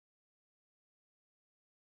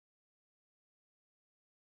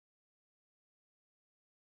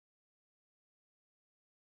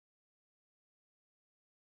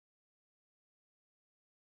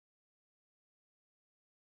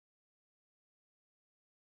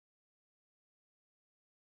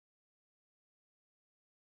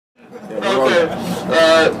Okay,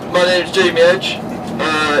 my name is Jamie Edge.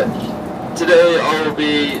 Today I will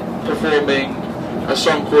be performing a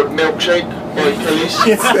song called Milkshake by Khalees.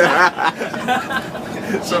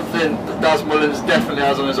 Something that Daz Mullins definitely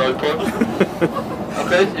has on his iPod.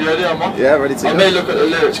 Okay, you ready? I'm on? Yeah, ready to go. I may look at the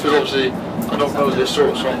lyrics because obviously I don't know this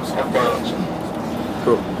sort of songs off by heart.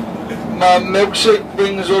 Cool. My milkshake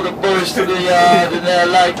brings all the boys to the yard and they're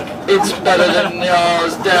like, it's better than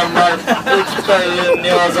yours, damn right, it's better than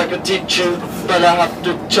yours, I can teach you, but I have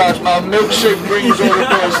to charge. My milkshake brings all the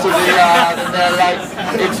boys to the yard and they're like,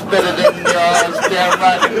 it's better than yours, damn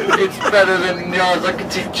right, it's better than yours, I can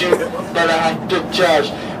teach you, but I have to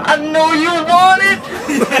charge. I know you want it,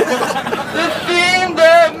 the thing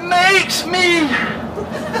that makes me,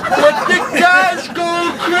 what the guys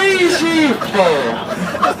go crazy for.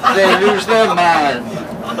 They lose their mind,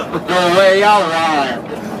 the way I rhyme.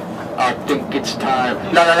 I think it's time.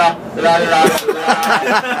 La la la, la la la.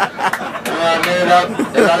 Run it up,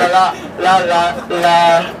 la la la, la la la.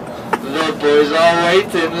 The boys are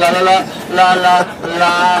waiting, la la la, la la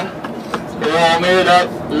la. Warm it up,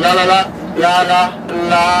 la la la, la la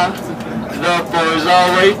la. The boys are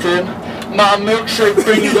waiting. My milkshake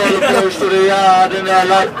brings all the boys to the yard and they're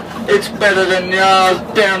like, it's better than yours,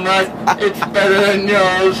 damn right, it's better than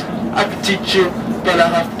yours. I can teach you, but I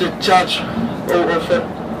have to charge. Oh, what's that?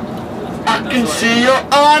 I can see you're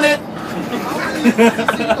on it.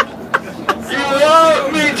 You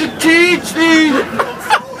want me to teach these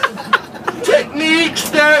techniques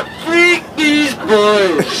that freak these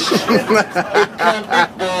boys. It can't be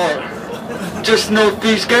bored. Just know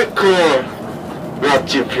these get cool.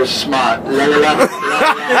 Watch if you're smart. La la la, la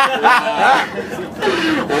la la.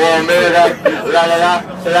 Warm it up. La la la,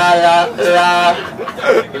 la la la.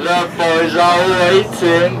 The boys are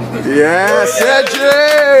waiting. Yes,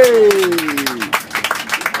 Edgy!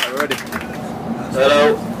 Ready. Hello,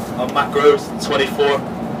 I'm Matt Groves, 24,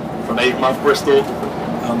 from Avonmouth, Bristol.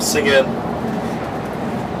 I'm singing.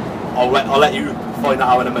 I'll let you find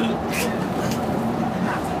out in a minute.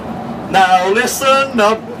 Now listen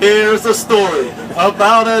up, here's a story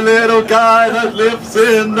about a little guy that lives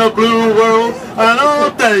in the blue world, and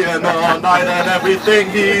all day and all night and everything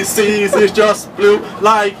he sees is just blue,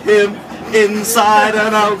 like him, inside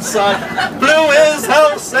and outside. Blue is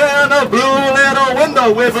house and a blue little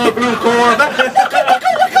window with a blue Corvette.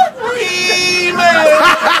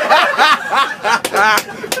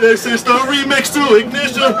 This is the remix to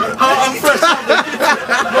Ignition, hot and fresh.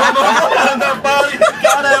 And that body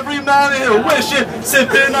got every man here wishing,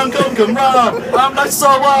 sipping on coke and rum. I'm like, so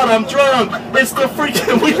what, I'm drunk. It's the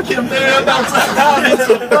freaking weekend, they're about to have it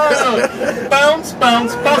to fun. Bounce,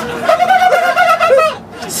 bounce, bounce.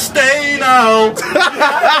 Stay now.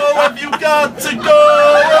 Oh, have you got to go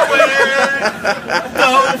away?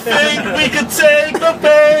 Don't think we could take the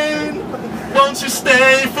pain. Won't you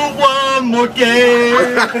stay for one more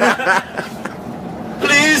game?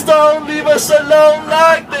 Please don't leave us alone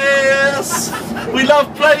like this. We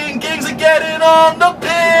love playing games and getting on the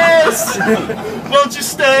piss. Won't you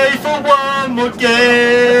stay for one more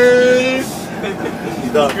game?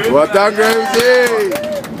 Well done, Gravesy!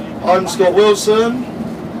 I'm Scott Wilson.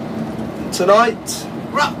 Tonight,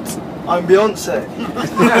 I'm Beyonce.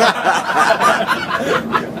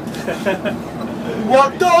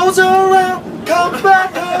 What goes around comes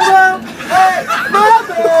back around. Hey, my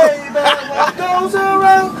baby. What goes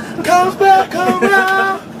around comes back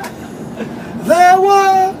around. There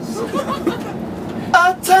was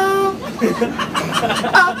a time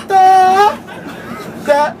I thought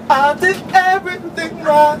that I did everything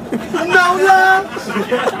right. No lies,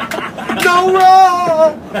 no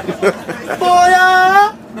wrong. Boy,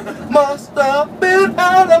 I must have been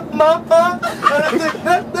out of my mind. I think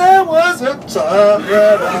that there was a time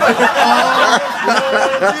that I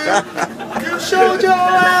loved you. You showed your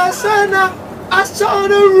ass and I saw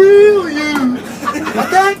the real you. I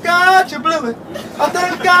thank God you blew it. I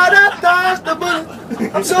thank God I dodged the bullet.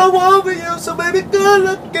 I'm so over you, so baby, good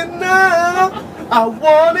looking now. I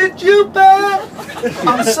wanted you back.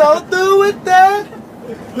 I'm so through with that.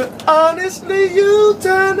 But honestly, you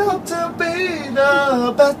turned out to be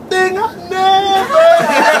the best thing I never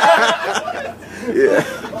had. Yeah.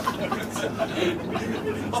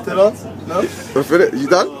 Still on? No? We're finished. You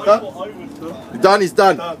done? You done? He's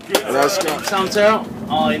done. Let's go. Santel.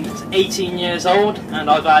 I'm 18 years old and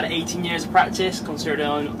I've had 18 years of practice, considering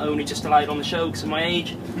I'm only just allowed on the show because of my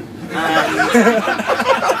age.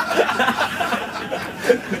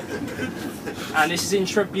 And this is in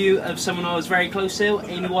tribute of someone I was very close to,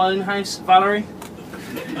 Amy Winehouse, Valerie.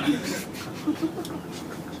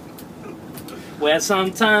 Where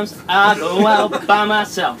sometimes I go out by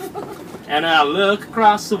myself And I look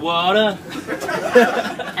across the water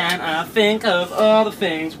and I think of all the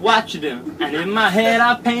things what you do. And in my head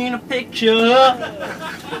I paint a picture.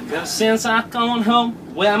 Cause since I've gone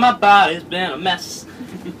home, well, my body's been a mess.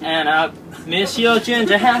 And I miss your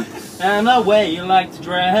ginger hair and the way you like to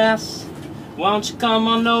dress. Won't you come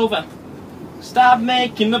on over? Stop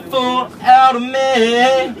making a fool out of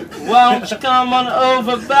me. Won't you come on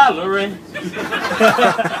over, Valerie?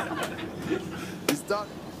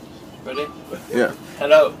 Ready? Yeah.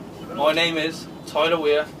 Hello, my name is Tyler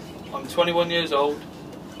Weir. I'm 21 years old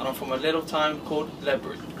and I'm from a little town called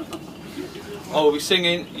Ledbury. I will be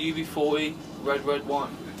singing UB40 Red Red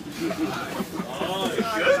Wine. Oh,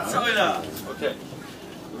 good, Tyler. Okay.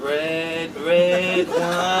 Red, red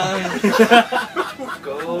wine,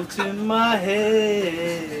 go to my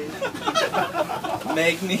head,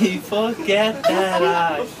 make me forget that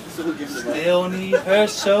I still need her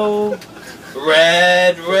so.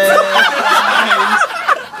 Red, red wine,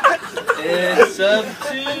 it's up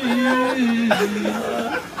to you.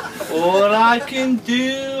 All I can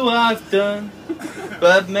do I've done,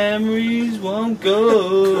 but memories won't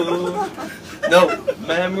go. No,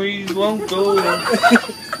 memories won't go.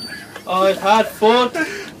 I've had thoughts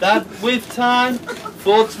that with time,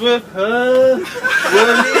 thoughts with her will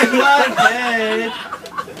leave my head.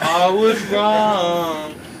 I was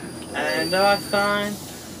wrong, and I find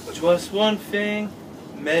just one thing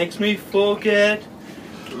makes me forget.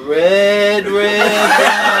 Red,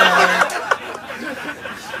 red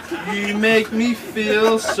wine, you make me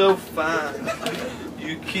feel so fine.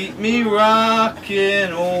 You keep me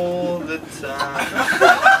rocking all the time.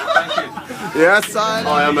 Thank you. Yes, I.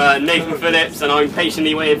 I am Nathan Phillips, and I'm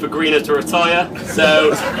patiently waiting for Greener to retire.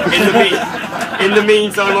 So, in the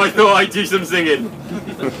meantime, I thought I'd do some singing.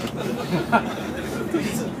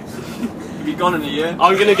 You'll be gone in a year.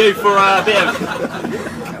 I'm going to go for a bit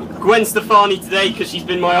of Gwen Stefani today because she's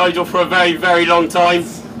been my idol for a very, very long time.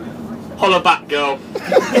 Holla back, girl.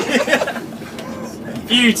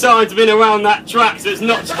 Few times been around that track, so it's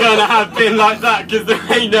not gonna have been like that, cause there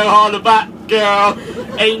ain't no holler back, girl.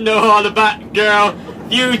 Ain't no holler back, girl.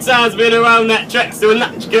 Few times been around that track, so it's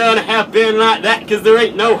not gonna have been like that, cause there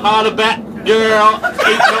ain't no holler back, girl. Ain't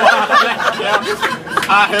no holler back, girl.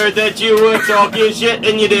 I heard that you were talking shit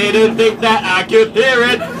and you didn't think that I could hear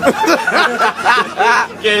it.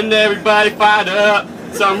 Getting everybody fired up.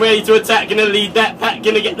 So I'm ready to attack, gonna lead that pack,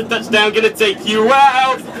 gonna get the touchdown, gonna take you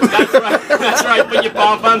out. That's right, put your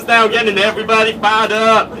pom-poms down, getting everybody fired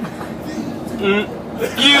up.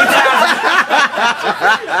 Few times.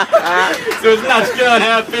 So it's not gonna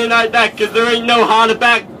happen like that, cause there ain't no holler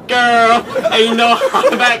back, girl. Ain't no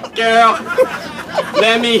holler back, girl.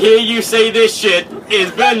 Let me hear you say this shit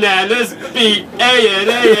is bananas,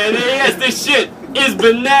 B-A-N-A-N-A-S. This shit is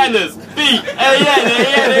bananas,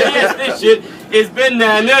 B-A-N-A-N-A-S. This shit is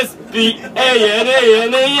bananas,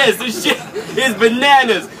 B-A-N-A-N-A-S. This shit is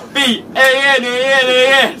bananas,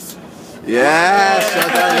 B-A-N-A-N-A-S. Yes,